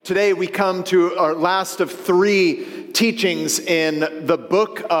Today we come to our last of three teachings in the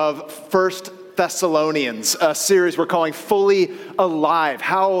book of 1 Thessalonians, a series we're calling Fully Alive,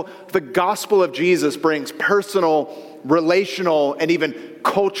 how the gospel of Jesus brings personal, relational, and even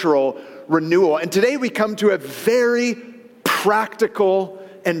cultural renewal. And today we come to a very practical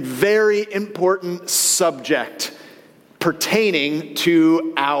and very important subject pertaining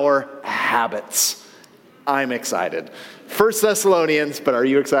to our habits. I'm excited. 1 Thessalonians, but are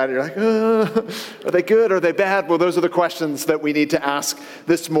you excited? You're like, are they good? Are they bad? Well, those are the questions that we need to ask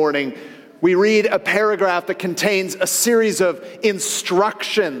this morning. We read a paragraph that contains a series of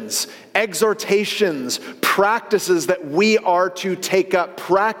instructions, exhortations, practices that we are to take up,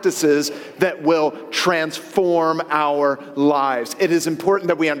 practices that will transform our lives. It is important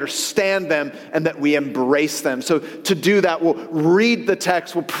that we understand them and that we embrace them. So to do that, we'll read the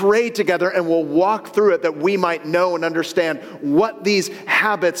text, we'll pray together, and we'll walk through it that we might know and understand what these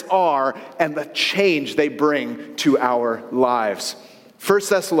habits are and the change they bring to our lives. 1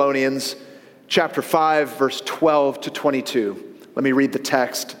 Thessalonians chapter 5, verse 12 to 22. Let me read the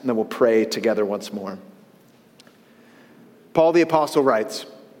text, and then we'll pray together once more. Paul the Apostle writes,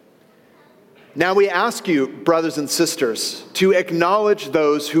 "Now we ask you, brothers and sisters, to acknowledge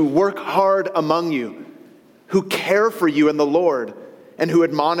those who work hard among you, who care for you in the Lord, and who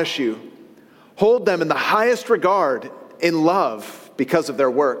admonish you. Hold them in the highest regard in love because of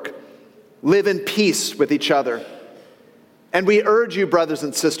their work. Live in peace with each other. And we urge you, brothers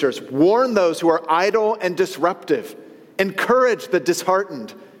and sisters, warn those who are idle and disruptive. Encourage the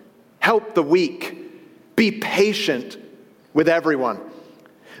disheartened. Help the weak. Be patient with everyone.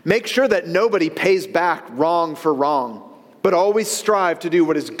 Make sure that nobody pays back wrong for wrong, but always strive to do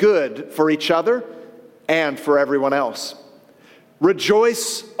what is good for each other and for everyone else.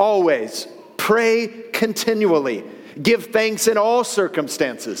 Rejoice always. Pray continually. Give thanks in all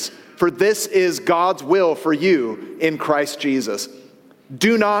circumstances, for this is God's will for you in Christ Jesus.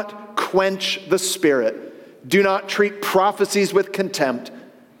 Do not quench the Spirit. Do not treat prophecies with contempt,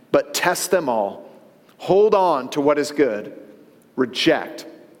 but test them all. Hold on to what is good. Reject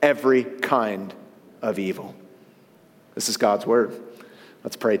every kind of evil." This is God's word.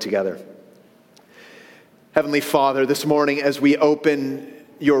 Let's pray together. Heavenly Father, this morning as we open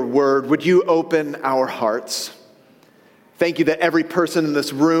your word, would you open our hearts? Thank you that every person in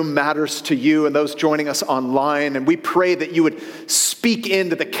this room matters to you and those joining us online. And we pray that you would speak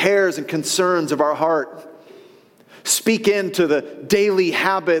into the cares and concerns of our heart. Speak into the daily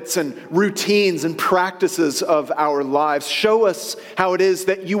habits and routines and practices of our lives. Show us how it is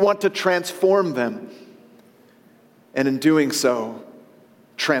that you want to transform them. And in doing so,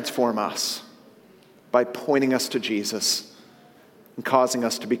 transform us by pointing us to Jesus and causing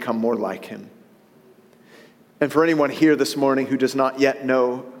us to become more like him. And for anyone here this morning who does not yet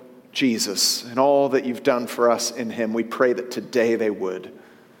know Jesus and all that you've done for us in him, we pray that today they would.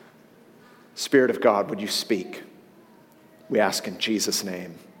 Spirit of God, would you speak? We ask in Jesus'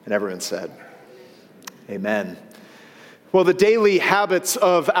 name. And everyone said, amen. Well, the daily habits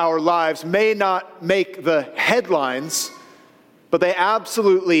of our lives may not make the headlines, but they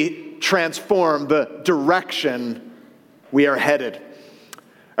absolutely transform the direction we are headed.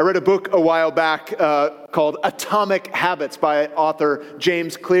 I read a book a while back called Atomic Habits by author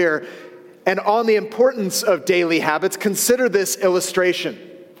James Clear. And on the importance of daily habits, consider this illustration.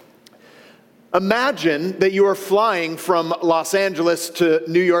 Imagine that you are flying from Los Angeles to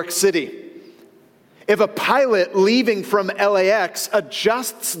New York City. If a pilot leaving from LAX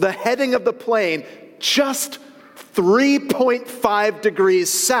adjusts the heading of the plane just 3.5 degrees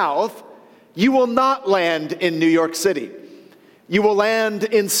south, you will not land in New York City. You will land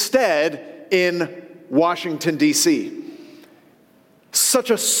instead in Washington, D.C. Such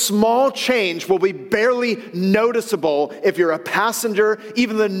a small change will be barely noticeable if you're a passenger.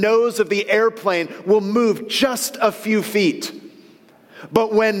 Even the nose of the airplane will move just a few feet.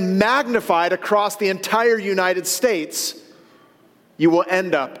 But when magnified across the entire United States, you will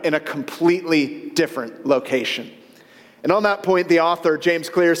end up in a completely different location. And on that point, the author, James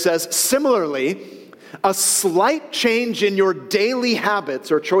Clear, says, similarly, a slight change in your daily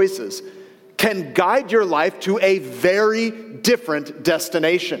habits or choices can guide your life to a very different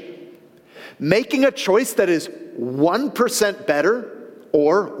destination. Making a choice that is 1% better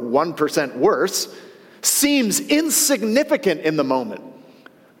or 1% worse seems insignificant in the moment.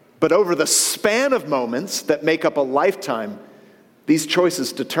 But over the span of moments that make up a lifetime, these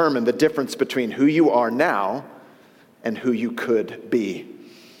choices determine the difference between who you are now and who you could be.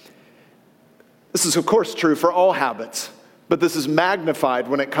 This is, of course, true for all habits, but this is magnified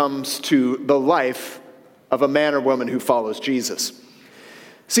when it comes to the life of a man or woman who follows Jesus.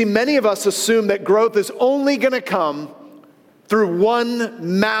 See, many of us assume that growth is only going to come through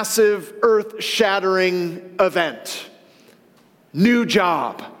one massive, earth-shattering event. New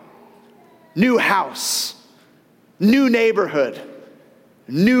job, new house, new neighborhood,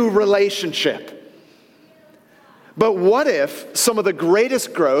 new relationship. But what if some of the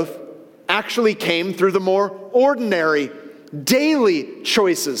greatest growth actually came through the more ordinary, daily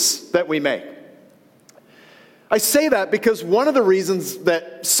choices that we make? I say that because one of the reasons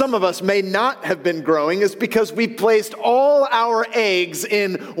that some of us may not have been growing is because we placed all our eggs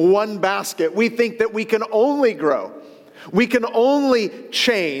in one basket. We think that we can only grow, we can only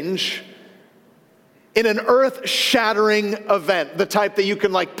change in an earth-shattering event, the type that you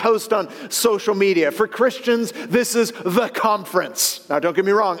can post on social media. For Christians, this is the conference. Now, don't get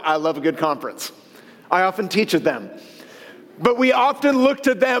me wrong, I love a good conference. I often teach at them. But we often look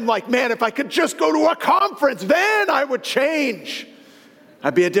to them like, man, if I could just go to a conference, then I would change.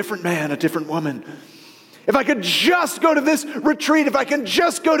 I'd be a different man, a different woman. If I could just go to this retreat, if I can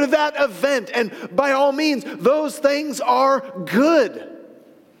just go to that event, and by all means, those things are good.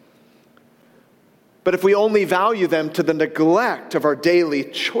 But if we only value them to the neglect of our daily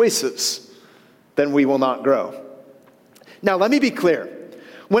choices, then we will not grow. Now, let me be clear.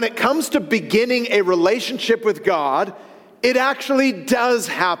 When it comes to beginning a relationship with God, it actually does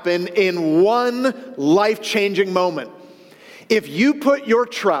happen in one life-changing moment. If you put your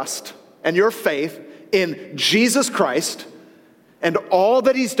trust and your faith in Jesus Christ and all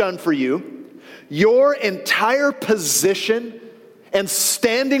that He's done for you, your entire position and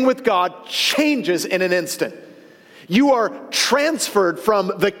standing with God changes in an instant. You are transferred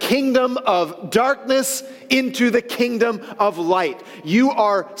from the kingdom of darkness into the kingdom of light. You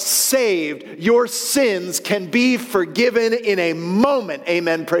are saved. Your sins can be forgiven in a moment.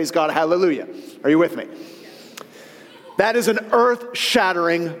 Amen. Praise God. Hallelujah. Are you with me? That is an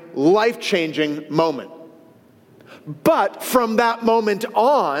earth-shattering, life-changing moment. But from that moment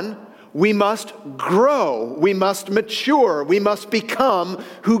on, we must grow. We must mature. We must become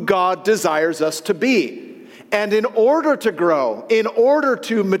who God desires us to be. And in order to grow, in order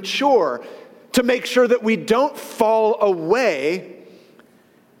to mature, to make sure that we don't fall away,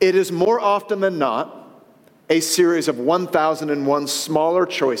 it is more often than not a series of 1,001 smaller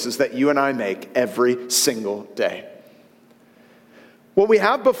choices that you and I make every single day. What we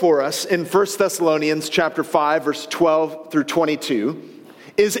have before us in 1 Thessalonians chapter 5, verse 12 through 22,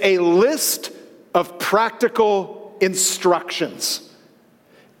 is a list of practical instructions.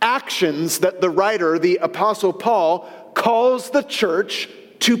 Actions that the writer, the Apostle Paul, calls the church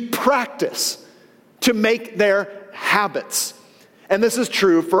to practice, to make their habits. And this is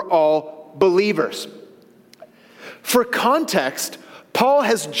true for all believers. For context, Paul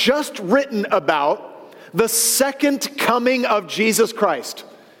has just written about the second coming of Jesus Christ,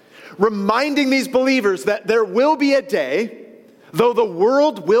 reminding these believers that there will be a day, though the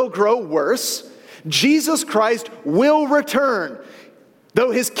world will grow worse, Jesus Christ will return.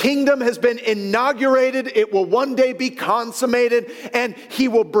 Though His kingdom has been inaugurated, it will one day be consummated, and He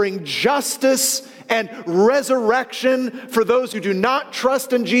will bring justice and resurrection for those who do not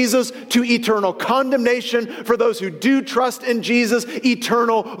trust in Jesus to eternal condemnation, for those who do trust in Jesus,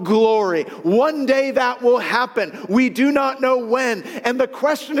 eternal glory. One day that will happen. We do not know when. And the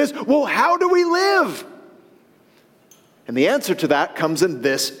question is, well, how do we live? And the answer to that comes in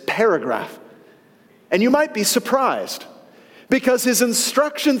this paragraph. And you might be surprised, because his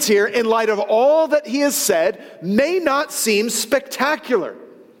instructions here, in light of all that he has said, may not seem spectacular.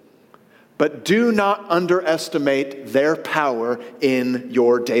 But do not underestimate their power in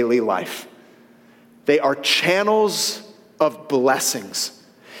your daily life. They are channels of blessings.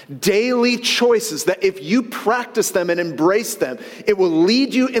 Daily choices that if you practice them and embrace them, it will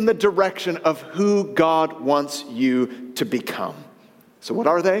lead you in the direction of who God wants you to become. So what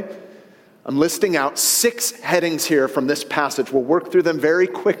are they? I'm listing out 6 headings here from this passage. We'll work through them very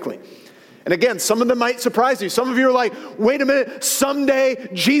quickly. And again, some of them might surprise you. Some of you are like, wait a minute, someday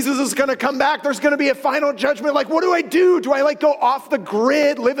Jesus is going to come back. There's going to be a final judgment. Like, what do I do? Do I go off the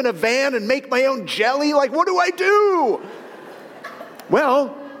grid, live in a van and make my own jelly? Like, what do I do?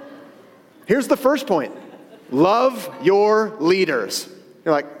 Well, here's the first point. Love your leaders.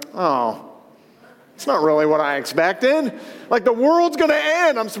 You're like, oh, it's not really what I expected. Like, the world's going to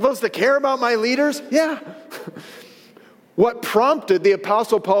end. I'm supposed to care about my leaders? Yeah. What prompted the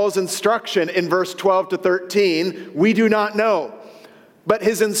Apostle Paul's instruction in verse 12 to 13, we do not know. But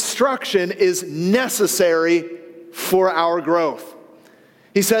his instruction is necessary for our growth.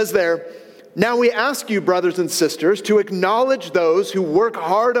 He says there, now we ask you, brothers and sisters, to acknowledge those who work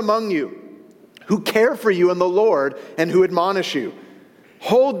hard among you, who care for you in the Lord, and who admonish you.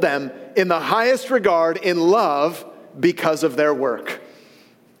 Hold them in the highest regard in love because of their work.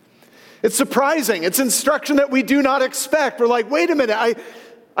 It's surprising. It's instruction that we do not expect. We're like, wait a minute,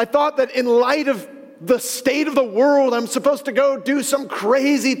 I thought that in light of the state of the world, I'm supposed to go do some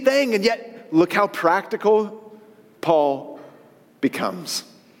crazy thing. And yet, look how practical Paul becomes.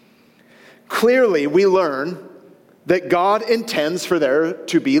 Clearly, we learn that God intends for there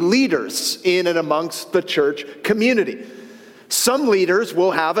to be leaders in and amongst the church community. Some leaders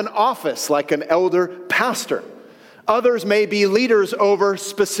will have an office, like an elder pastor. Others may be leaders over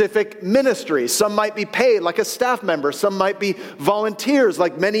specific ministries. Some might be paid, like a staff member. Some might be volunteers,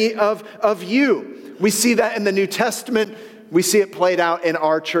 like many of you. We see that in the New Testament. We see it played out in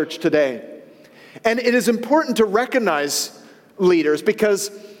our church today. And it is important to recognize leaders because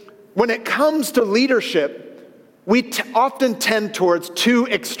when it comes to leadership, we often tend towards two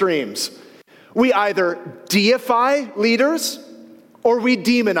extremes. We either deify leaders or we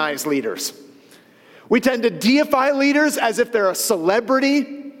demonize leaders. We tend to deify leaders as if they're a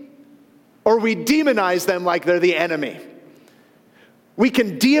celebrity, or we demonize them like they're the enemy. We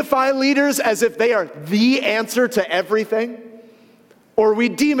can deify leaders as if they are the answer to everything, or we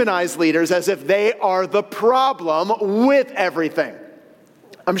demonize leaders as if they are the problem with everything.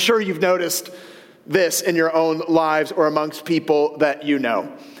 I'm sure you've noticed this in your own lives or amongst people that you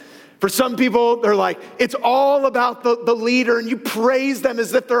know. For some people, they're like, it's all about the leader, and you praise them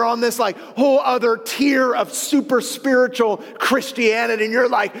as if they're on this like whole other tier of super spiritual Christianity, and you're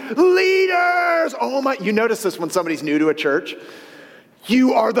like, leaders! Oh my, you notice this when somebody's new to a church.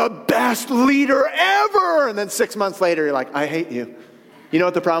 You are the best leader ever! And then 6 months later, you're like, I hate you. You know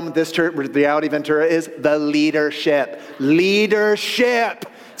what the problem with this church, with Reality Ventura is? The leadership. Leadership.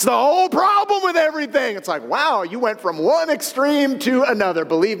 It's the whole problem with everything. It's like, wow, you went from one extreme to another.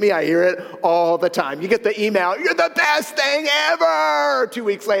 Believe me, I hear it all the time. You get the email, you're the best thing ever. 2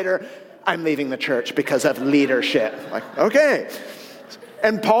 weeks later, I'm leaving the church because of leadership. Like, okay.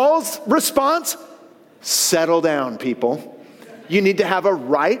 And Paul's response, settle down, people. You need to have a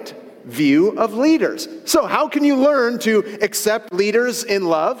right view of leaders. So how can you learn to accept leaders in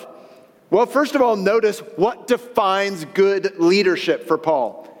love? Well, first of all, notice what defines good leadership for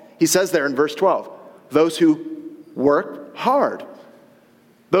Paul. He says there in verse 12, those who work hard,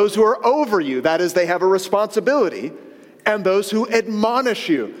 those who are over you, that is, they have a responsibility, and those who admonish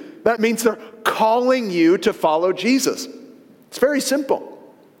you. That means they're calling you to follow Jesus. It's very simple.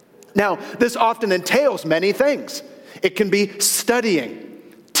 Now, this often entails many things. It can be studying,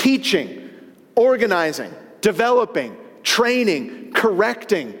 teaching, organizing, developing, training,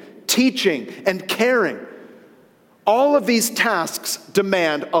 correcting, teaching, and caring. All of these tasks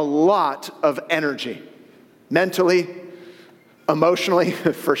demand a lot of energy. Mentally, emotionally,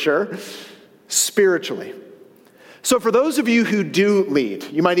 for sure, spiritually. So for those of you who do lead,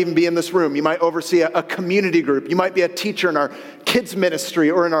 you might even be in this room, you might oversee a community group, you might be a teacher in our kids ministry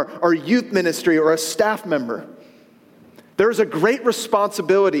or in our youth ministry or a staff member. There's a great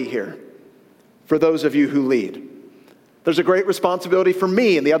responsibility here for those of you who lead. There's a great responsibility for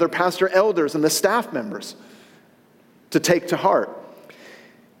me and the other pastor elders and the staff members to take to heart.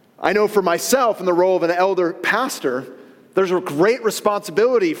 I know for myself in the role of an elder pastor, there's a great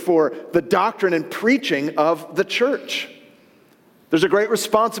responsibility for the doctrine and preaching of the church. There's a great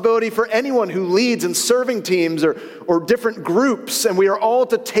responsibility for anyone who leads in serving teams or different groups, and we are all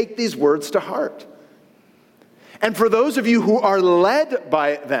to take these words to heart. And for those of you who are led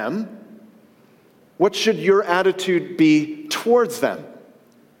by them, what should your attitude be towards them?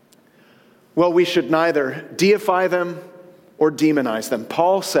 Well, we should neither deify them or demonize them.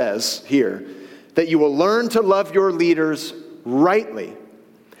 Paul says here that you will learn to love your leaders rightly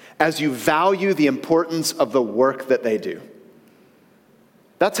as you value the importance of the work that they do.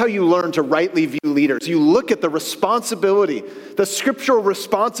 That's how you learn to rightly view leaders. You look at the responsibility, the scriptural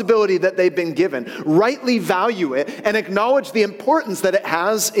responsibility that they've been given, rightly value it, and acknowledge the importance that it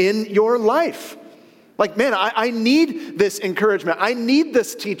has in your life. Like, man, I need this encouragement. I need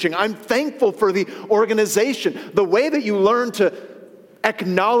this teaching. I'm thankful for the organization. The way that you learn to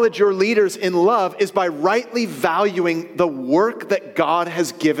acknowledge your leaders in love is by rightly valuing the work that God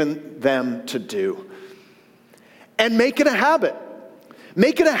has given them to do. And make it a habit.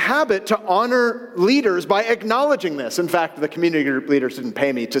 Make it a habit to honor leaders by acknowledging this. In fact, the community group leaders didn't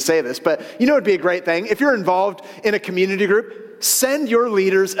pay me to say this, but you know it would be a great thing. If you're involved in a community group, send your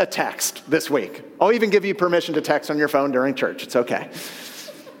leaders a text this week. I'll even give you permission to text on your phone during church. It's okay.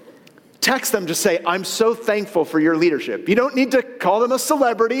 Text them, just say, I'm so thankful for your leadership. You don't need to call them a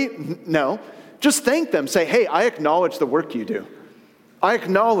celebrity. No. Just thank them. Say, hey, I acknowledge the work you do. I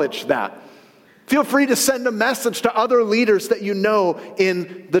acknowledge that. Feel free to send a message to other leaders that you know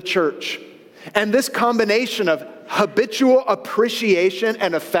in the church. And this combination of habitual appreciation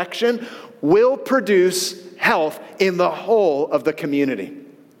and affection will produce health in the whole of the community.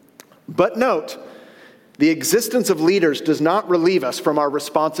 But note, the existence of leaders does not relieve us from our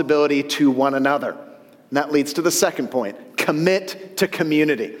responsibility to one another. And that leads to the second point: commit to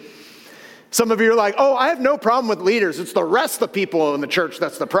community. Some of you are like, oh, I have no problem with leaders. It's the rest of the people in the church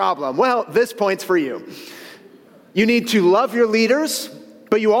that's the problem. Well, this point's for you. You need to love your leaders,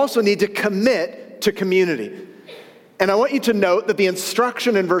 but you also need to commit to community. And I want you to note that the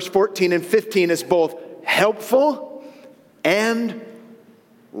instruction in verse 14 and 15 is both helpful and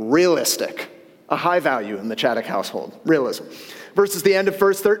realistic. A high value in the Chaddick household, realism. Verses the end of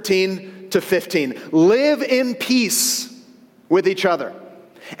verse 13 to 15. Live in peace with each other.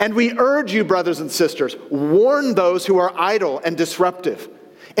 And we urge you, brothers and sisters, warn those who are idle and disruptive.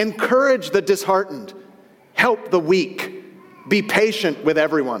 Encourage the disheartened. Help the weak. Be patient with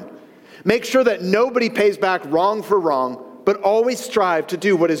everyone. Make sure that nobody pays back wrong for wrong, but always strive to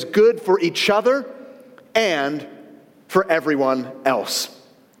do what is good for each other and for everyone else.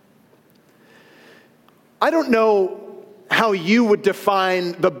 I don't know how you would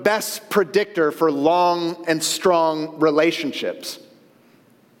define the best predictor for long and strong relationships.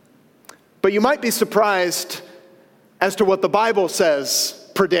 But you might be surprised as to what the Bible says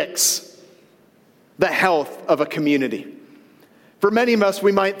predicts the health of a community. For many of us,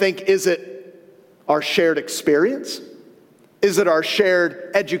 we might think, is it our shared experience? Is it our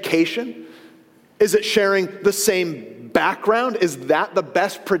shared education? Is it sharing the same background? Is that the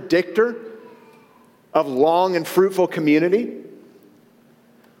best predictor of long and fruitful community?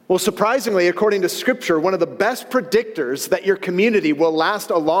 Well, surprisingly, according to Scripture, one of the best predictors that your community will last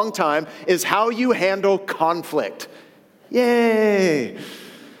a long time is how you handle conflict. Yay!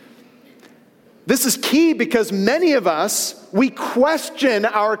 This is key because many of us, we question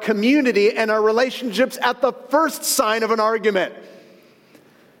our community and our relationships at the first sign of an argument.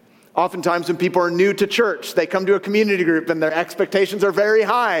 Oftentimes when people are new to church, they come to a community group and their expectations are very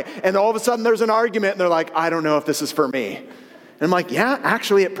high, and all of a sudden there's an argument and they're like, I don't know if this is for me. And I'm like, yeah,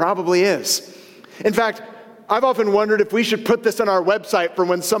 actually it probably is. In fact, I've often wondered if we should put this on our website for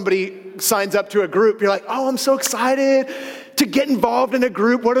when somebody signs up to a group. You're like, oh, I'm so excited to get involved in a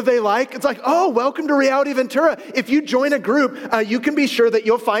group. What are they like? It's like, oh, welcome to Reality Ventura. If you join a group, you can be sure that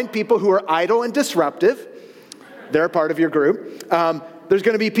you'll find people who are idle and disruptive. They're a part of your group. There's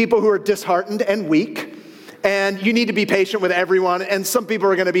going to be people who are disheartened and weak. And you need to be patient with everyone. And some people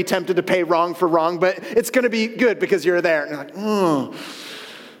are going to be tempted to pay wrong for wrong, but it's going to be good because you're there. And you're like, oh,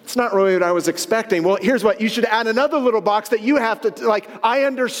 it's not really what I was expecting. Well, here's what. You should add another little box that you have to, I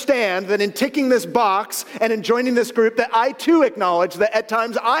understand that in ticking this box and in joining this group that I too acknowledge that at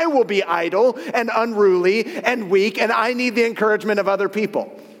times I will be idle and unruly and weak, and I need the encouragement of other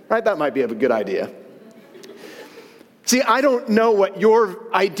people. Right? That might be a good idea. See, I don't know what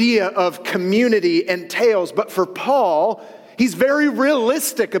your idea of community entails, but for Paul, he's very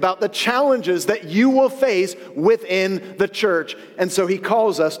realistic about the challenges that you will face within the church. And so he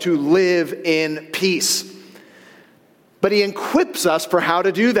calls us to live in peace. But he equips us for how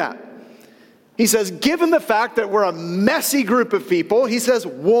to do that. He says, given the fact that we're a messy group of people, he says,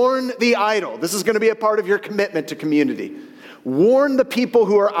 warn the idle. This is going to be a part of your commitment to community. Warn the people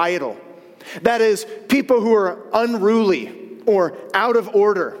who are idle. That is, people who are unruly or out of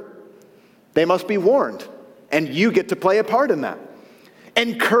order. They must be warned, and you get to play a part in that.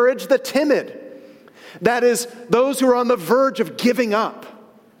 Encourage the timid. That is, those who are on the verge of giving up.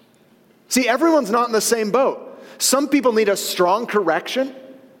 See, everyone's not in the same boat. Some people need a strong correction.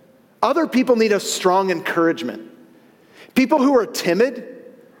 Other people need a strong encouragement. People who are timid,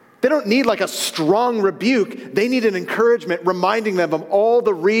 they don't need like a strong rebuke. They need an encouragement reminding them of all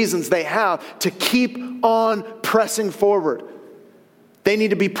the reasons they have to keep on pressing forward. They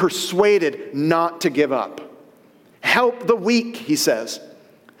need to be persuaded not to give up. Help the weak, he says.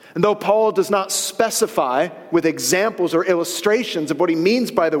 And though Paul does not specify with examples or illustrations of what he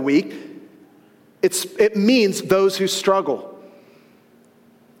means by the weak, it means those who struggle.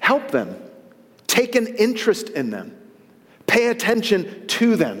 Help them. Take an interest in them. Pay attention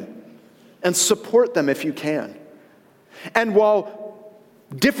to them. And support them if you can. And while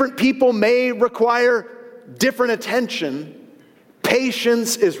different people may require different attention,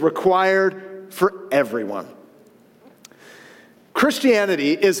 patience is required for everyone.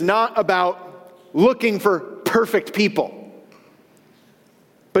 Christianity is not about looking for perfect people.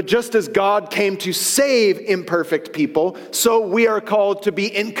 But just as God came to save imperfect people, so we are called to be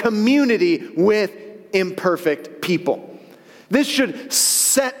in community with imperfect people. This should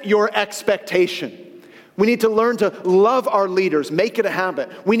set your expectation. We need to learn to love our leaders, make it a habit.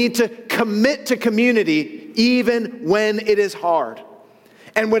 We need to commit to community even when it is hard.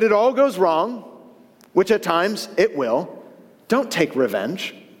 And when it all goes wrong, which at times it will, don't take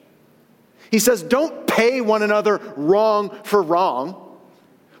revenge. He says, don't pay one another wrong for wrong,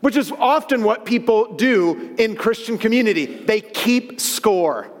 which is often what people do in Christian community. They keep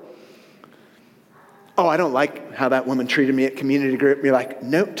score. Oh, I don't like how that woman treated me at community group. You're like,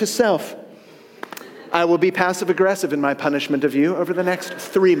 note to self. I will be passive aggressive in my punishment of you over the next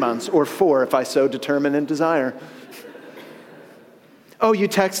 3 months, or 4 if I so determine and desire. Oh, you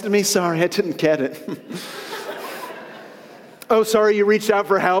texted me? Sorry, I didn't get it. Oh, sorry, you reached out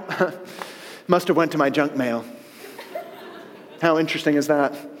for help? Must have went to my junk mail. How interesting is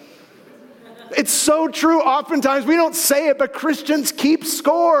that? It's so true. Oftentimes we don't say it, but Christians keep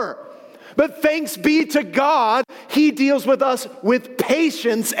score. But thanks be to God, He deals with us with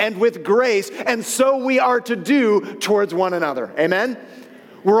patience and with grace, and so we are to do towards one another. Amen?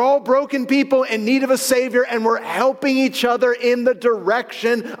 We're all broken people in need of a Savior, and we're helping each other in the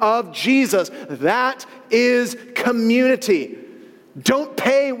direction of Jesus. That is community. Don't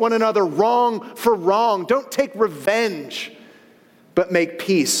pay one another wrong for wrong. Don't take revenge, but make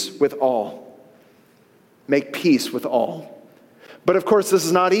peace with all. Make peace with all. But of course, this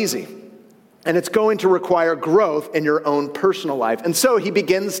is not easy. And it's going to require growth in your own personal life. And so he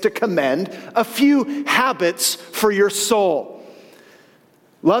begins to commend a few habits for your soul.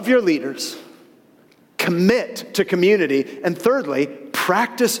 Love your leaders. Commit to community. And thirdly,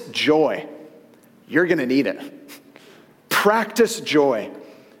 practice joy. You're going to need it. Practice joy.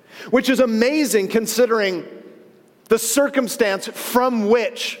 Which is amazing considering the circumstance from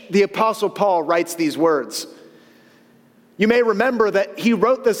which the Apostle Paul writes these words. You may remember that he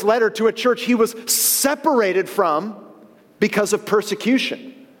wrote this letter to a church he was separated from because of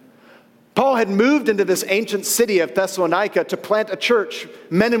persecution. Paul had moved into this ancient city of Thessalonica to plant a church.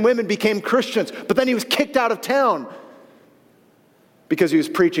 Men and women became Christians, but then he was kicked out of town because he was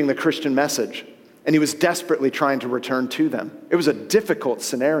preaching the Christian message, and he was desperately trying to return to them. It was a difficult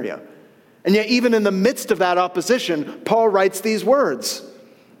scenario. And yet, even in the midst of that opposition, Paul writes these words,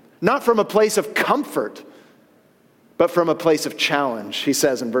 not from a place of comfort, but from a place of challenge. He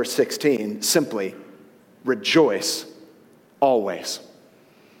says in verse 16, simply, rejoice always.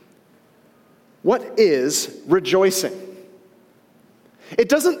 What is rejoicing? It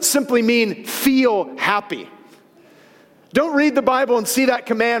doesn't simply mean feel happy. Don't read the Bible and see that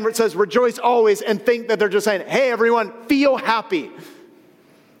command where it says rejoice always and think that they're just saying, hey everyone, feel happy.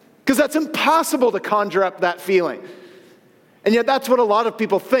 Because that's impossible to conjure up that feeling. And yet that's what a lot of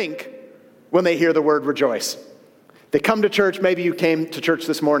people think when they hear the word rejoice. They come to church, maybe you came to church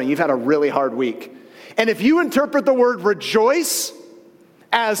this morning, you've had a really hard week. And if you interpret the word rejoice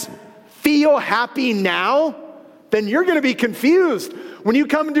as feel happy now, then you're going to be confused. When you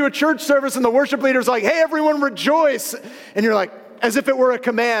come into a church service and the worship leader's like, hey, everyone rejoice. And you're like, as if it were a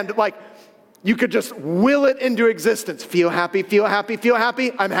command, like you could just will it into existence. Feel happy, feel happy, feel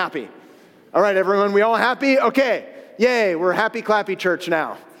happy. I'm happy. All right, everyone, we all happy? Okay, yay, we're happy, clappy church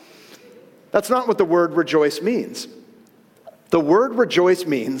now. That's not what the word rejoice means. The word rejoice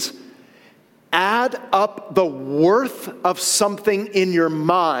means add up the worth of something in your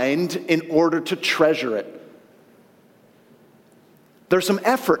mind in order to treasure it. There's some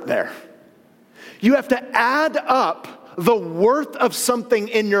effort there. You have to add up the worth of something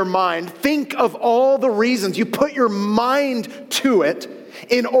in your mind. Think of all the reasons. You put your mind to it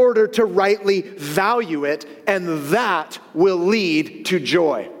in order to rightly value it, and that will lead to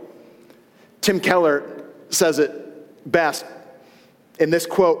joy. Tim Keller says it best in this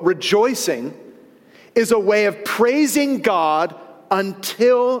quote, rejoicing is a way of praising God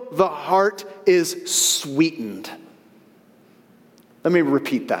until the heart is sweetened. Let me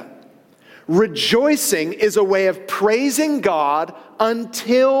repeat that. Rejoicing is a way of praising God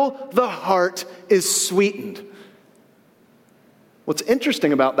until the heart is sweetened. What's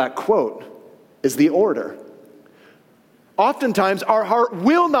interesting about that quote is the order. Oftentimes, our heart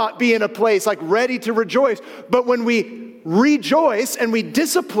will not be in a place like ready to rejoice. But when we rejoice and we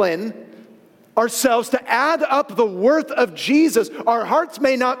discipline ourselves to add up the worth of Jesus, our hearts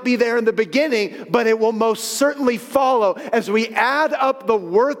may not be there in the beginning, but it will most certainly follow as we add up the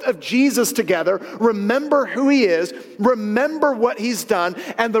worth of Jesus together, remember who He is, remember what He's done,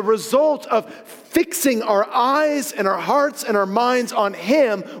 and the result of fixing our eyes and our hearts and our minds on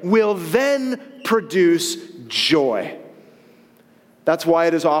Him will then produce joy. That's why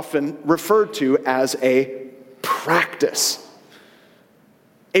it is often referred to as a practice,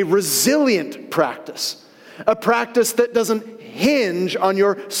 a resilient practice, a practice that doesn't hinge on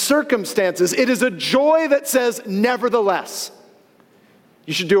your circumstances. It is a joy that says nevertheless.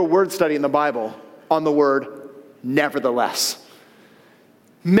 You should do a word study in the Bible on the word nevertheless.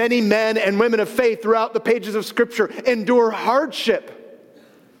 Many men and women of faith throughout the pages of Scripture endure hardship.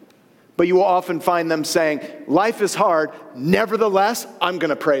 But you will often find them saying, life is hard, nevertheless, I'm going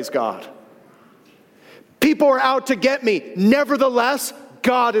to praise God. People are out to get me, nevertheless,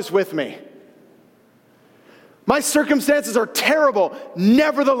 God is with me. My circumstances are terrible,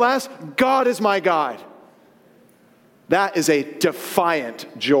 nevertheless, God is my guide. That is a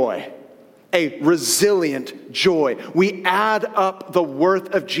defiant joy, a resilient joy. We add up the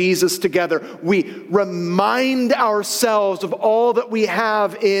worth of Jesus together. We remind ourselves of all that we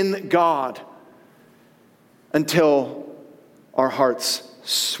have in God until our hearts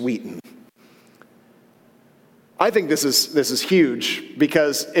sweeten. I think this is huge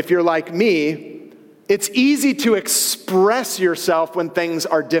because if you're like me, it's easy to express yourself when things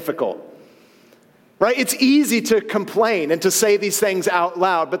are difficult. Right? It's easy to complain and to say these things out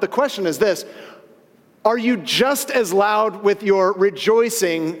loud, but the question is this: are you just as loud with your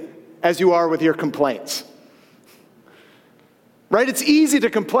rejoicing as you are with your complaints? Right? It's easy to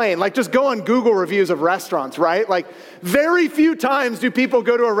complain. Like, just go on Google reviews of restaurants, right? Like, very few times do people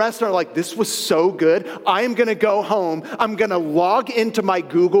go to a restaurant like, this was so good, I am going to go home, I'm going to log into my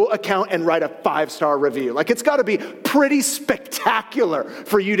Google account and write a 5-star review. Like, it's got to be pretty spectacular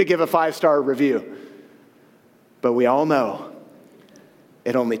for you to give a 5-star review. But we all know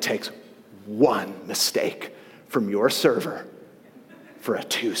it only takes one mistake from your server for a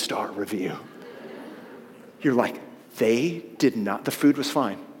 2-star review. You're like, the food was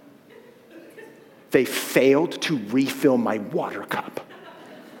fine. They failed to refill my water cup.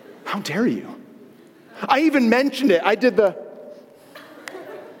 How dare you? I even mentioned it.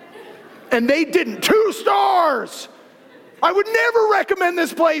 And they didn't. 2 stars. I would never recommend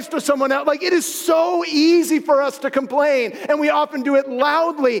this place to someone else. Like, it is so easy for us to complain, and we often do it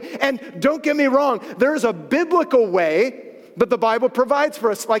loudly. And don't get me wrong, there is a biblical way that the Bible provides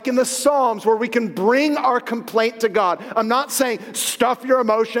for us, like in the Psalms, where we can bring our complaint to God. I'm not saying stuff your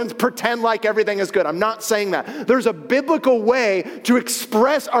emotions, pretend like everything is good. I'm not saying that. There's a biblical way to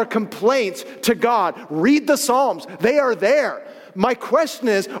express our complaints to God. Read the Psalms. They are there. My question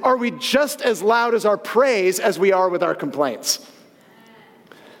is, are we just as loud as our praise as we are with our complaints?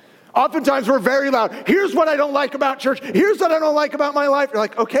 Oftentimes we're very loud. Here's what I don't like about church. Here's what I don't like about my life. You're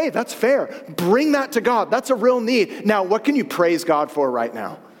like, okay, that's fair. Bring that to God. That's a real need. Now, what can you praise God for right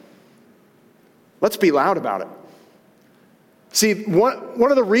now? Let's be loud about it. See,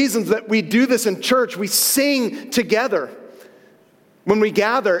 one of the reasons that we do this in church, we sing together when we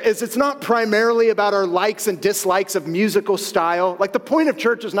gather, is it's not primarily about our likes and dislikes of musical style. Like, the point of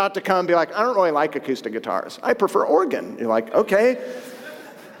church is not to come and be like, I don't really like acoustic guitars. I prefer organ. You're like, okay.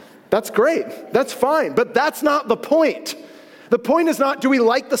 That's great. That's fine. But that's not the point. The point is not, do we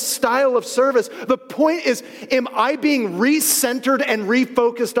like the style of service? The point is, am I being recentered and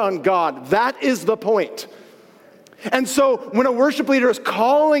refocused on God? That is the point. And so when a worship leader is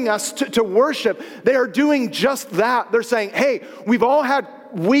calling us to worship, they are doing just that. They're saying, hey, we've all had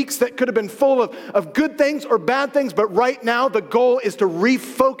weeks that could have been full of good things or bad things, but right now the goal is to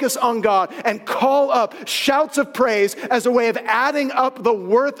refocus on God and call up shouts of praise as a way of adding up the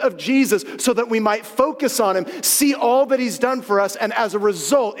worth of Jesus so that we might focus on him, see all that he's done for us, and as a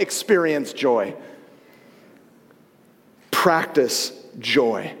result experience joy. Practice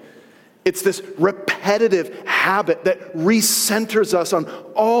joy. It's this repetitive habit that recenters us on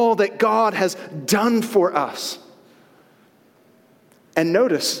all that God has done for us. And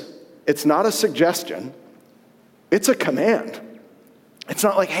notice, it's not a suggestion, it's a command. It's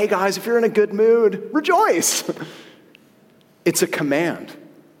not like, hey guys, if you're in a good mood, rejoice. It's a command.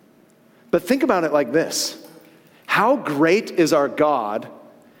 But think about it like this. How great is our God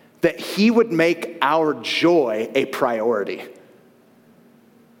that he would make our joy a priority?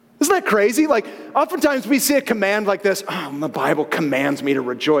 Isn't that crazy? Like, oftentimes we see a command like this, oh, the Bible commands me to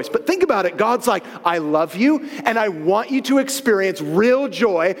rejoice. But think about it. God's like, I love you, and I want you to experience real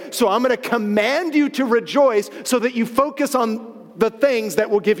joy, so I'm going to command you to rejoice so that you focus on the things that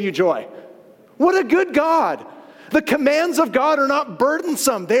will give you joy. What a good God. The commands of God are not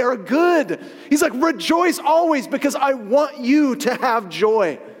burdensome. They are good. He's like, rejoice always because I want you to have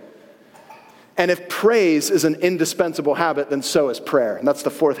joy. And if praise is an indispensable habit, then so is prayer. And that's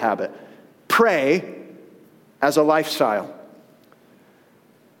the fourth habit. Pray as a lifestyle.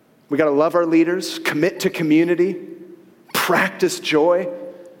 We got to love our leaders, commit to community, practice joy,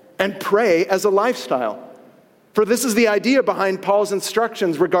 and pray as a lifestyle. For this is the idea behind Paul's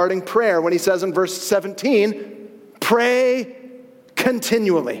instructions regarding prayer when he says in verse 17, pray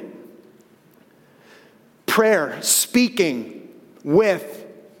continually. Prayer, speaking with,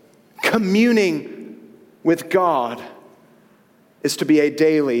 communing with God, is to be a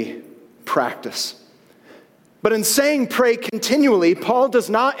daily practice. But in saying pray continually, Paul does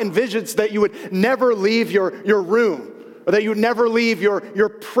not envisage that you would never leave your room, or that you would never leave your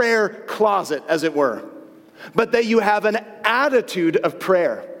prayer closet, as it were, but that you have an attitude of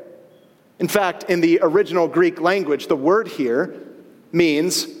prayer. In fact, in the original Greek language, the word here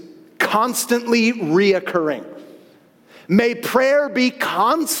means constantly reoccurring. May prayer be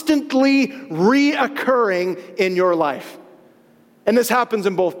constantly reoccurring in your life. And this happens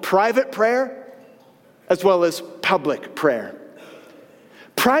in both private prayer as well as public prayer.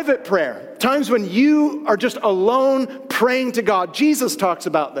 Private prayer, times when you are just alone praying to God. Jesus talks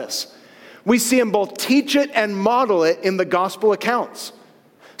about this. We see him both teach it and model it in the gospel accounts.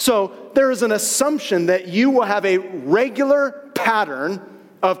 So there is an assumption that you will have a regular pattern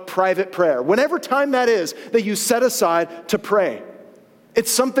of private prayer. Whenever time that is that you set aside to pray. It's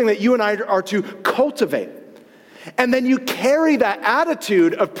something that you and I are to cultivate. And then you carry that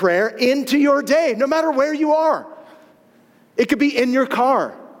attitude of prayer into your day, no matter where you are. It could be in your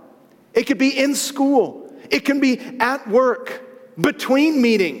car. It could be in school. It can be at work, between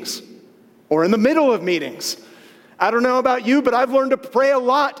meetings, or in the middle of meetings. I don't know about you, but I've learned to pray a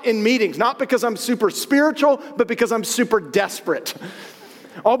lot in meetings, not because I'm super spiritual, but because I'm super desperate.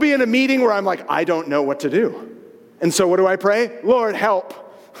 I'll be in a meeting where I'm like, I don't know what to do. And so what do I pray? Lord, help.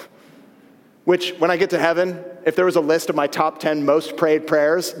 Which, when I get to heaven, if there was a list of my top 10 most prayed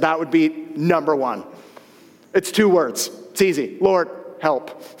prayers, that would be number one. It's 2 words. It's easy. Lord,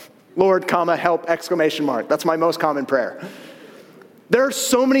 help. Lord, comma, help, exclamation mark. That's my most common prayer. There are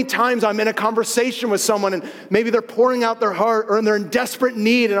so many times I'm in a conversation with someone and maybe they're pouring out their heart or they're in desperate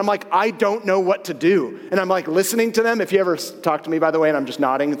need and I'm like, I don't know what to do. And I'm like listening to them. If you ever talk to me, by the way, and I'm just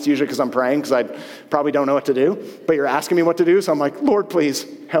nodding, it's usually because I'm praying because I probably don't know what to do. But you're asking me what to do, so I'm like, Lord, please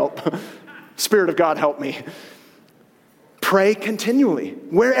help. Spirit of God, help me. Pray continually,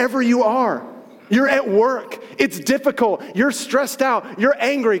 wherever you are. You're at work. It's difficult. You're stressed out. You're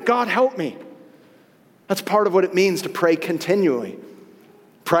angry. God, help me. That's part of what it means to pray continually.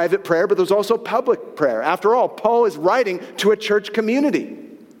 Private prayer, but there's also public prayer. After all, Paul is writing to a church community.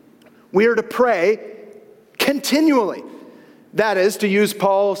 We are to pray continually. That is, to use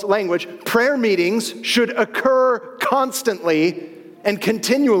Paul's language, prayer meetings should occur constantly and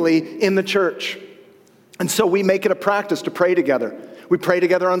continually in the church. And so we make it a practice to pray together. We pray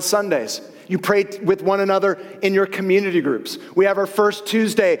together on Sundays. You pray with one another in your community groups. We have our first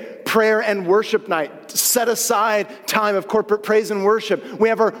Tuesday prayer and worship night, set aside time of corporate praise and worship. We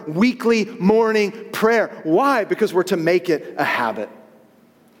have our weekly morning prayer. Why? Because we're to make it a habit.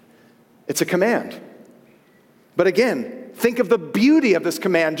 It's a command. But again, think of the beauty of this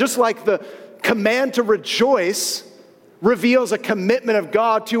command. Just like the command to rejoice reveals a commitment of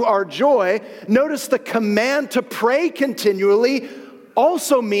God to our joy, notice the command to pray continually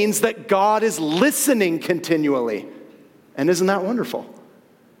also means that God is listening continually. And isn't that wonderful?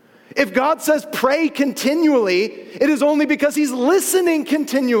 If God says pray continually, it is only because he's listening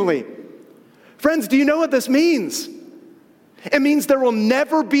continually. Friends, do you know what this means? It means there will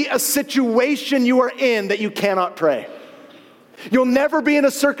never be a situation you are in that you cannot pray. You'll never be in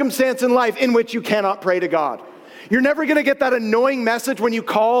a circumstance in life in which you cannot pray to God. You're never going to get that annoying message when you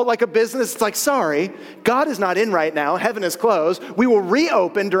call like a business. It's like, sorry, God is not in right now. Heaven is closed. We will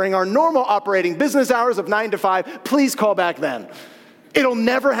reopen during our normal operating business hours of 9 to 5. Please call back then. It'll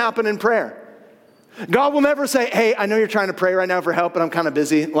never happen in prayer. God will never say, hey, I know you're trying to pray right now for help, but I'm kind of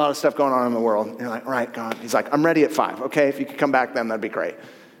busy. A lot of stuff going on in the world. And you're like, all right, God. He's like, I'm ready at 5. Okay, if you could come back then, that'd be great.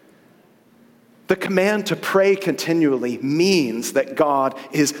 The command to pray continually means that God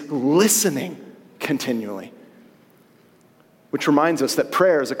is listening continually. Which reminds us that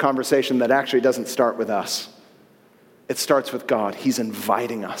prayer is a conversation that actually doesn't start with us. It starts with God. He's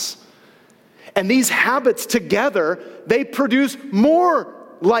inviting us. And these habits together, they produce more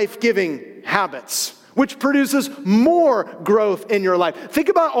life-giving habits, which produces more growth in your life. Think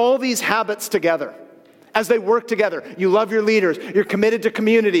about all these habits together as they work together. You love your leaders. You're committed to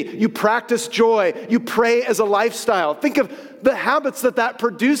community. You practice joy. You pray as a lifestyle. Think of the habits that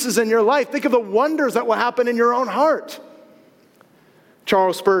produces in your life. Think of the wonders that will happen in your own heart.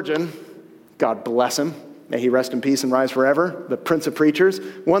 Charles Spurgeon, God bless him, may he rest in peace and rise forever, the Prince of Preachers,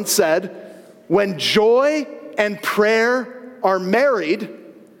 once said, when joy and prayer are married,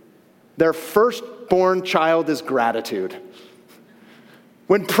 their firstborn child is gratitude.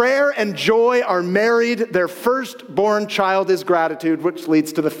 When prayer and joy are married, their firstborn child is gratitude, which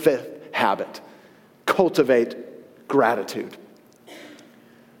leads to the 5th habit. Cultivate gratitude.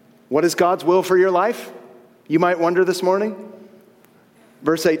 What is God's will for your life? You might wonder this morning.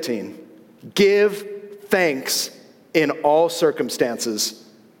 Verse 18, give thanks in all circumstances,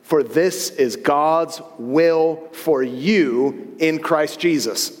 for this is God's will for you in Christ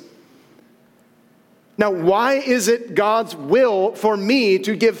Jesus. Now, why is it God's will for me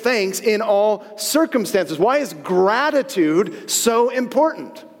to give thanks in all circumstances? Why is gratitude so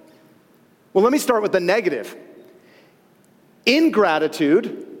important? Well, let me start with the negative.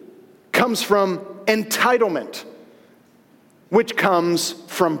 Ingratitude comes from entitlement, which comes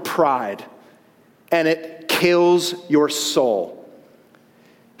from pride, and it kills your soul.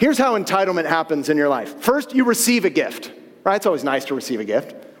 Here's how entitlement happens in your life. First, you receive a gift, right? It's always nice to receive a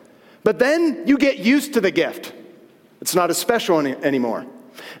gift. But then you get used to the gift. It's not as special anymore.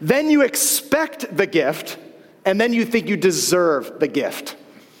 Then you expect the gift, and then you think you deserve the gift.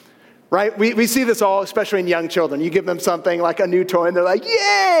 Right? We see this all, especially in young children. You give them something like a new toy, and they're like,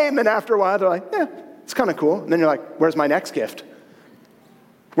 yay! And then after a while, they're like, yeah, it's kind of cool. And then you're like, where's my next gift?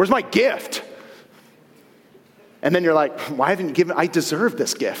 Where's my gift? And then you're like, why haven't you given? I deserve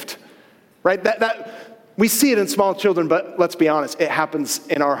this gift. Right? We see it in small children, but let's be honest, it happens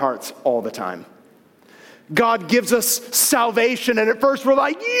in our hearts all the time. God gives us salvation, and at first we're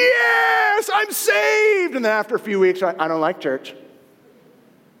like, yes, I'm saved. And then after a few weeks, I don't like church.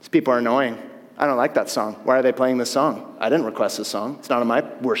 These people are annoying. I don't like that song. Why are they playing this song? I didn't request this song. It's not on my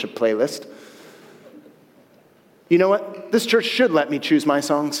worship playlist. You know what? This church should let me choose my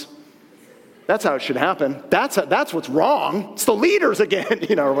songs. That's how it should happen. That's what's wrong. It's the leaders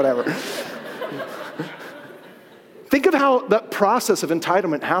again, or whatever. Think of how the process of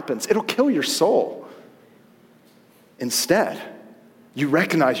entitlement happens. It'll kill your soul. Instead, you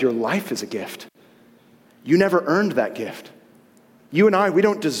recognize your life is a gift. You never earned that gift. You and I, we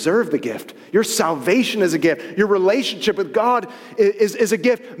don't deserve the gift. Your salvation is a gift. Your relationship with God is a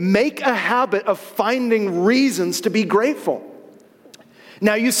gift. Make a habit of finding reasons to be grateful.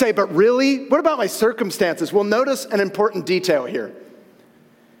 Now you say, but really, what about my circumstances? Well, notice an important detail here.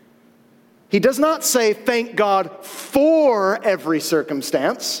 He does not say, thank God for every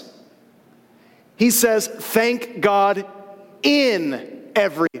circumstance. He says, thank God in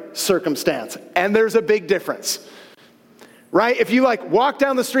every circumstance. And there's a big difference. Right? If you walk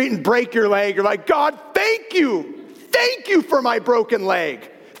down the street and break your leg, you're like, God, thank you. Thank you for my broken leg.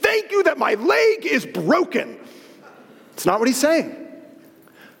 Thank you that my leg is broken. It's not what he's saying.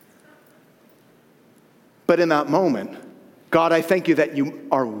 But in that moment, God, I thank you that you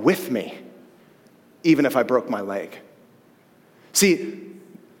are with me, even if I broke my leg. See,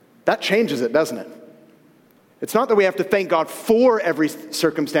 that changes it, doesn't it? It's not that we have to thank God for every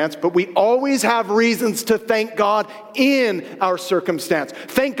circumstance, but we always have reasons to thank God in our circumstance.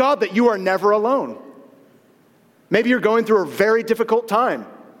 Thank God that you are never alone. Maybe you're going through a very difficult time.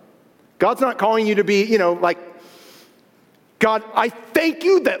 God's not calling you to be, God, I thank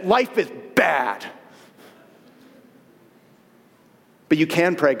you that life is bad. But you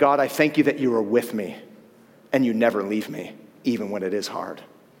can pray, God, I thank you that you are with me and you never leave me, even when it is hard.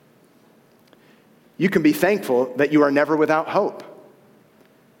 You can be thankful that you are never without hope.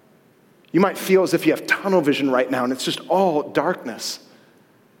 You might feel as if you have tunnel vision right now and it's just all darkness.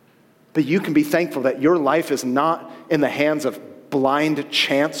 But you can be thankful that your life is not in the hands of blind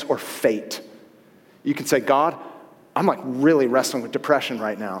chance or fate. You can say, God, I'm really wrestling with depression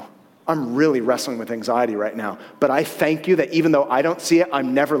right now. I'm really wrestling with anxiety right now. But I thank you that even though I don't see it,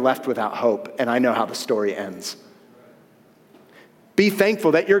 I'm never left without hope. And I know how the story ends. Be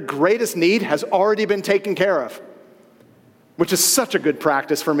thankful that your greatest need has already been taken care of, which is such a good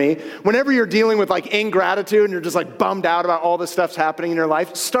practice for me. Whenever you're dealing with ingratitude and you're just bummed out about all this stuff's happening in your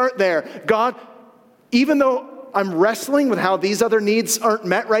life, start there. God, even though I'm wrestling with how these other needs aren't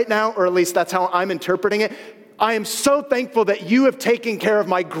met right now, or at least that's how I'm interpreting it, I am so thankful that you have taken care of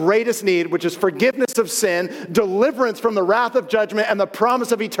my greatest need, which is forgiveness of sin, deliverance from the wrath of judgment, and the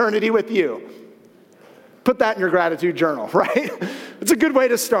promise of eternity with you. Put that in your gratitude journal, right? It's a good way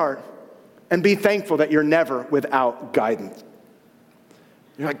to start. And be thankful that you're never without guidance.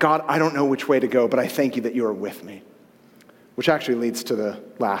 You're like, God, I don't know which way to go, but I thank you that you are with me. Which actually leads to the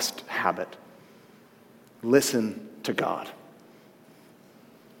last habit. Listen to God.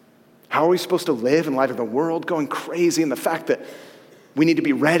 How are we supposed to live in light of the world going crazy and the fact that we need to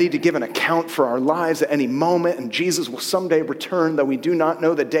be ready to give an account for our lives at any moment and Jesus will someday return, though we do not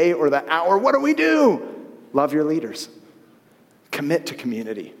know the day or the hour? What do? Love your leaders. Commit to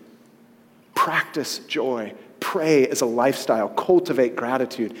community. Practice joy. Pray as a lifestyle. Cultivate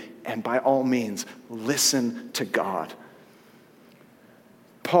gratitude. And by all means, listen to God.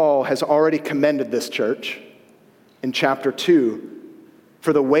 Paul has already commended this church in chapter 2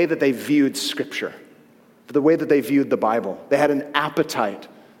 for the way that they viewed Scripture, for the way that they viewed the Bible. They had an appetite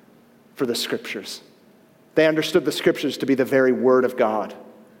for the Scriptures. They understood the Scriptures to be the very Word of God.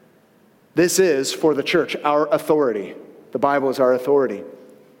 This is, for the church, our authority. The Bible is our authority.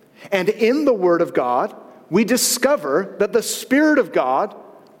 And in the Word of God, we discover that the Spirit of God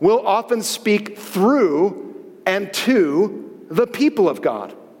will often speak through and to the people of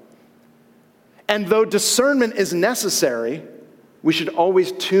God. And though discernment is necessary, we should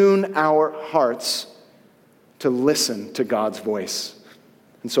always tune our hearts to listen to God's voice.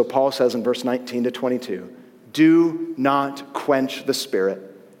 And so Paul says in verse 19 to 22, do not quench the Spirit.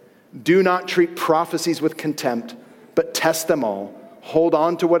 Do not treat prophecies with contempt, but test them all. Hold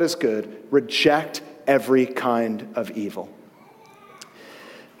on to what is good. Reject every kind of evil.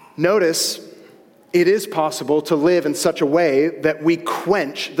 Notice, it is possible to live in such a way that we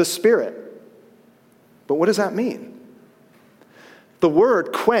quench the Spirit. But what does that mean? The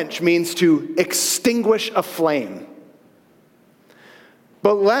word quench means to extinguish a flame.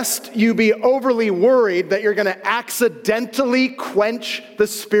 But lest you be overly worried that you're going to accidentally quench the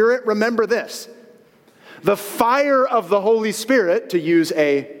Spirit, remember this. The fire of the Holy Spirit, to use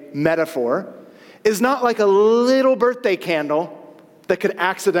a metaphor, is not like a little birthday candle that could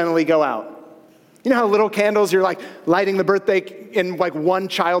accidentally go out. You know how little candles, you're like lighting the birthday and like one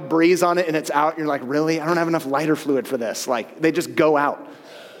child breathes on it and it's out. You're like, really? I don't have enough lighter fluid for this. Like, they just go out.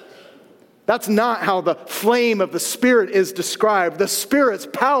 That's not how the flame of the Spirit is described. The Spirit's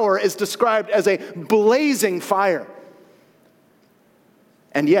power is described as a blazing fire.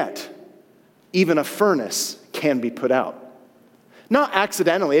 And yet, even a furnace can be put out. Not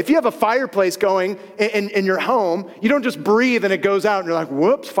accidentally. If you have a fireplace going in your home, you don't just breathe and it goes out and you're like,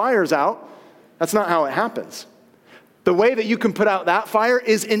 whoops, fire's out. That's not how it happens. The way that you can put out that fire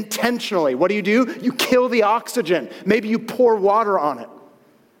is intentionally. What do? You kill the oxygen. Maybe you pour water on it.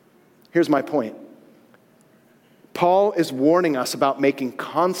 Here's my point. Paul is warning us about making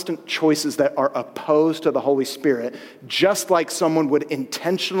constant choices that are opposed to the Holy Spirit, just like someone would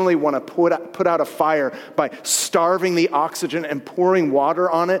intentionally want to put out a fire by starving the oxygen and pouring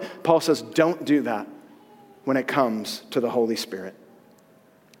water on it. Paul says, don't do that when it comes to the Holy Spirit.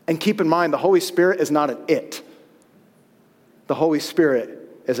 And keep in mind, the Holy Spirit is not an it. The Holy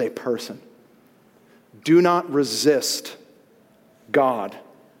Spirit is a person. Do not resist God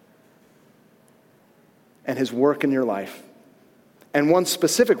and his work in your life. And one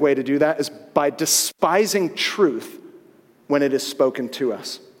specific way to do that is by despising truth when it is spoken to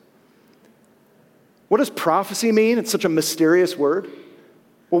us. What does prophecy mean? It's such a mysterious word.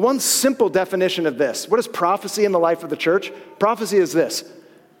 Well, one simple definition of this. What is prophecy in the life of the church? Prophecy is this: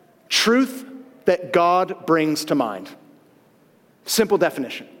 truth that God brings to mind. Simple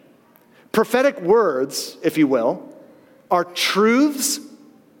definition. Prophetic words, if you will, are truths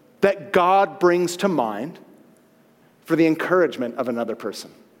that God brings to mind for the encouragement of another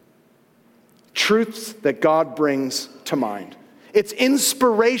person. Truths that God brings to mind. It's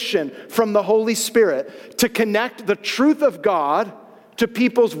inspiration from the Holy Spirit to connect the truth of God to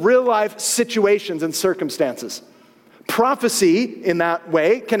people's real life situations and circumstances. Prophecy in that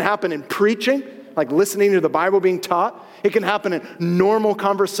way can happen in preaching, like listening to the Bible being taught. It can happen in normal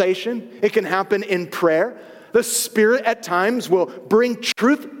conversation. It can happen in prayer. The Spirit at times will bring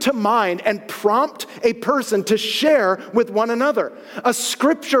truth to mind and prompt a person to share with one another. A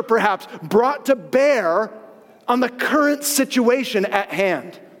scripture perhaps brought to bear on the current situation at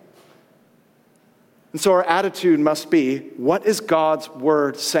hand. And so our attitude must be, what is God's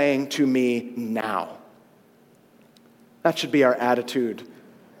word saying to me now? That should be our attitude.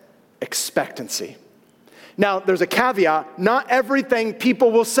 Expectancy. Now, there's a caveat. Not everything people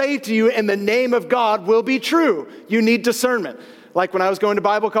will say to you in the name of God will be true. You need discernment. Like when I was going to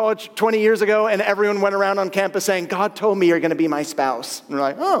Bible college 20 years ago and everyone went around on campus saying, God told me you're going to be my spouse. And we're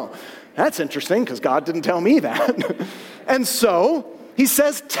like, oh, that's interesting because God didn't tell me that. And so he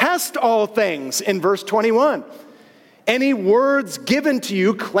says, test all things in verse 21. Any words given to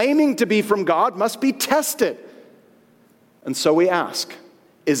you claiming to be from God must be tested. And so we ask,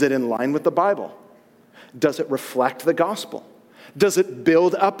 is it in line with the Bible? Does it reflect the gospel? Does it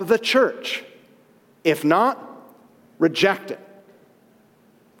build up the church? If not, reject it.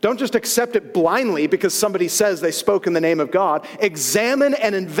 Don't just accept it blindly because somebody says they spoke in the name of God. Examine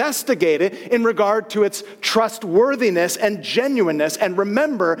and investigate it in regard to its trustworthiness and genuineness. And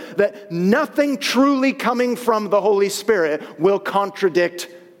remember that nothing truly coming from the Holy Spirit will contradict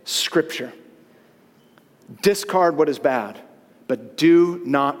Scripture. Discard what is bad, but do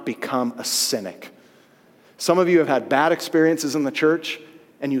not become a cynic. Some of you have had bad experiences in the church,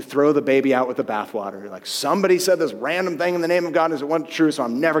 and you throw the baby out with the bathwater. You're like, somebody said this random thing in the name of God is it wasn't true, so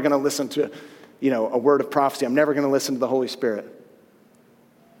I'm never going to listen to, a word of prophecy. I'm never going to listen to the Holy Spirit.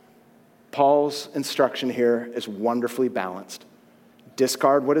 Paul's instruction here is wonderfully balanced.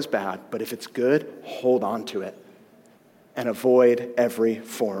 Discard what is bad, but if it's good, hold on to it and avoid every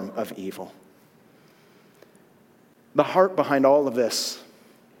form of evil. The heart behind all of this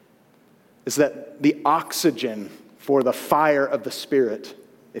is that the oxygen for the fire of the Spirit,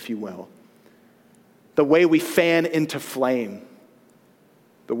 if you will, the way we fan into flame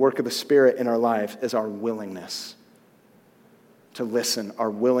the work of the Spirit in our life is our willingness to listen, our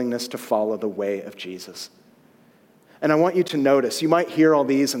willingness to follow the way of Jesus. And I want you to notice, you might hear all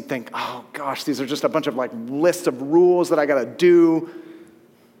these and think, oh gosh, these are just a bunch of lists of rules that I got to do.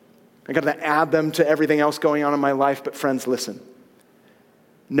 I got to add them to everything else going on in my life. But friends, listen.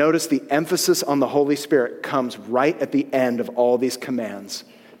 Notice the emphasis on the Holy Spirit comes right at the end of all these commands,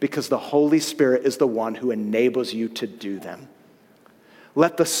 because the Holy Spirit is the one who enables you to do them.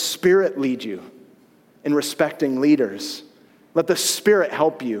 Let the Spirit lead you in respecting leaders. Let the Spirit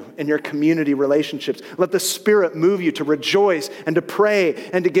help you in your community relationships. Let the Spirit move you to rejoice and to pray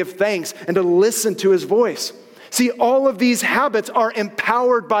and to give thanks and to listen to his voice. See, all of these habits are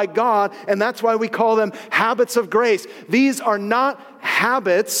empowered by God, and that's why we call them habits of grace. These are not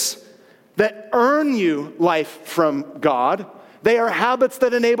habits that earn you life from God. They are habits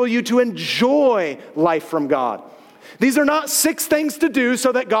that enable you to enjoy life from God. These are not 6 things to do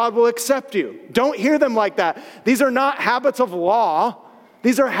so that God will accept you. Don't hear them like that. These are not habits of law.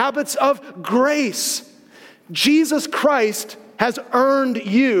 These are habits of grace. Jesus Christ has earned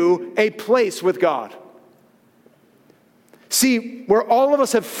you a place with God. See, where all of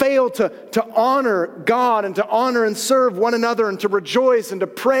us have failed to honor God and to honor and serve one another and to rejoice and to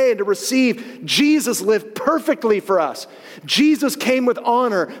pray and to receive, Jesus lived perfectly for us. Jesus came with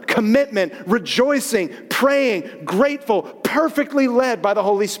honor, commitment, rejoicing, praying, grateful, perfectly led by the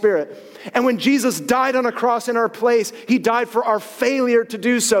Holy Spirit. And when Jesus died on a cross in our place, he died for our failure to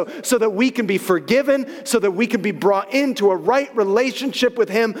do so that we can be forgiven, so that we can be brought into a right relationship with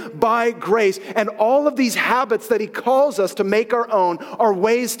him by grace. And all of these habits that he calls us to make our own are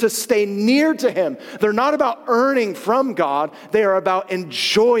ways to stay near to him. They're not about earning from God. They are about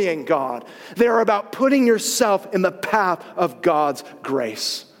enjoying God. They are about putting yourself in the path of God's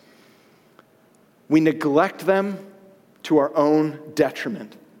grace. We neglect them to our own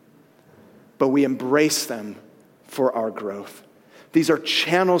detriment, but we embrace them for our growth. These are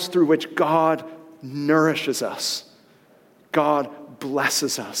channels through which God nourishes us. God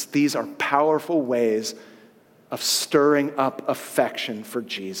blesses us. These are powerful ways of stirring up affection for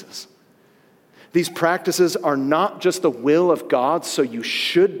Jesus. These practices are not just the will of God, so you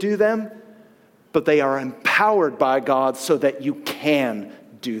should do them, but they are empowered by God so that you can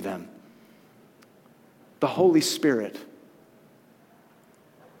do them. The Holy Spirit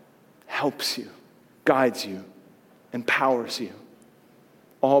helps you, guides you, empowers you,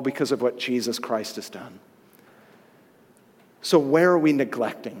 all because of what Jesus Christ has done. So where are we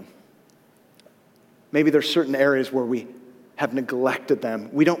neglecting? Maybe there's certain areas where we have neglected them.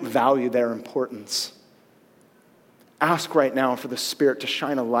 We don't value their importance. Ask right now for the Spirit to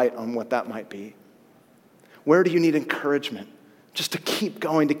shine a light on what that might be. Where do you need encouragement? Just to keep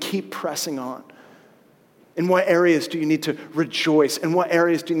going, to keep pressing on. In what areas do you need to rejoice? In what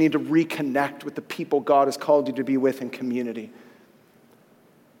areas do you need to reconnect with the people God has called you to be with in community?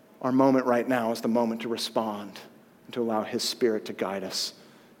 Our moment right now is the moment to respond and to allow his Spirit to guide us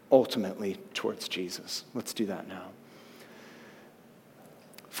ultimately towards Jesus. Let's do that now.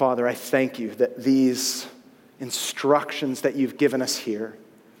 Father, I thank you that these instructions that you've given us here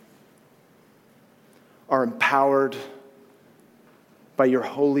are empowered by your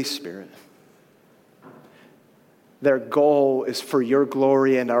Holy Spirit. Their goal is for your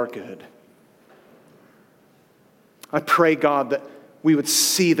glory and our good. I pray, God, that we would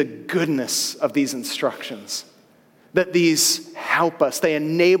see the goodness of these instructions, that these help us, they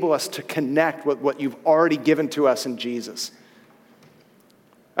enable us to connect with what you've already given to us in Jesus.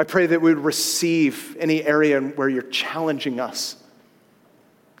 I pray that we would receive any area where you're challenging us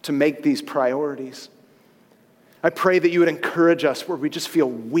to make these priorities. I pray that you would encourage us where we just feel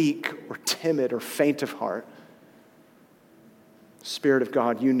weak or timid or faint of heart. Spirit of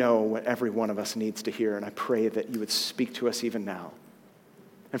God, you know what every one of us needs to hear, and I pray that you would speak to us even now.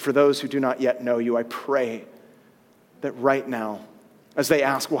 And for those who do not yet know you, I pray that right now, as they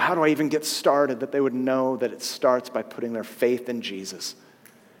ask, well, how do I even get started, that they would know that it starts by putting their faith in Jesus.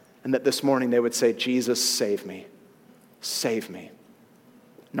 And that this morning they would say, Jesus, save me. Save me.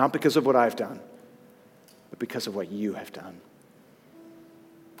 Not because of what I've done, but because of what you have done.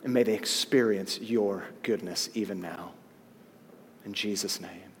 And may they experience your goodness even now. In Jesus'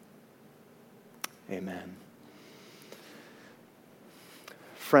 name, amen.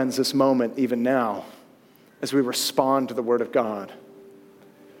 Friends, this moment, even now, as we respond to the Word of God,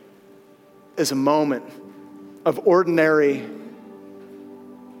 is a moment of ordinary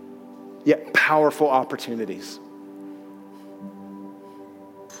yet powerful opportunities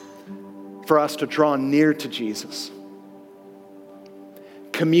for us to draw near to Jesus.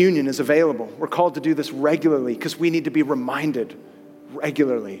 Communion is available. We're called to do this regularly because we need to be reminded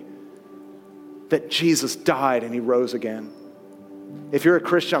regularly that Jesus died and he rose again. If you're a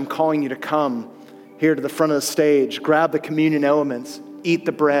Christian, I'm calling you to come here to the front of the stage, grab the communion elements, eat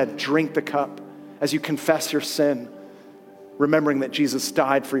the bread, drink the cup as you confess your sin, remembering that Jesus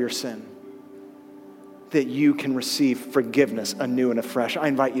died for your sin, that you can receive forgiveness anew and afresh. I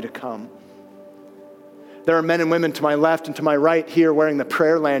invite you to come. There are men and women to my left and to my right here wearing the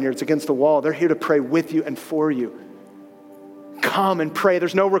prayer lanyards against the wall. They're here to pray with you and for you. Come and pray.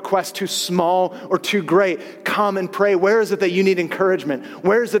 There's no request too small or too great. Come and pray. Where is it that you need encouragement?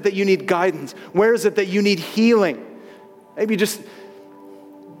 Where is it that you need guidance? Where is it that you need healing? Maybe you just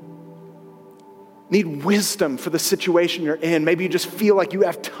need wisdom for the situation you're in. Maybe you just feel like you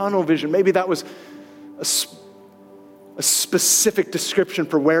have tunnel vision. Maybe that was a specific description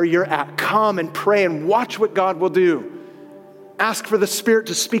for where you're at. Come and pray and watch what God will do. Ask for the Spirit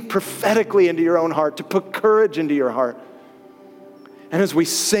to speak prophetically into your own heart, to put courage into your heart. And as we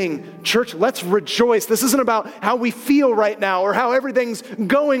sing, church, let's rejoice. This isn't about how we feel right now or how everything's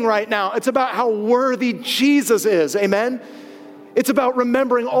going right now. It's about how worthy Jesus is. Amen? It's about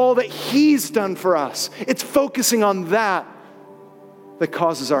remembering all that he's done for us. It's focusing on that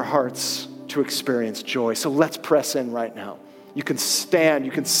causes our hearts to experience joy. So let's press in right now. You can stand,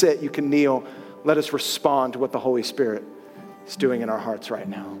 you can sit, you can kneel. Let us respond to what the Holy Spirit is doing in our hearts right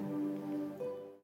now.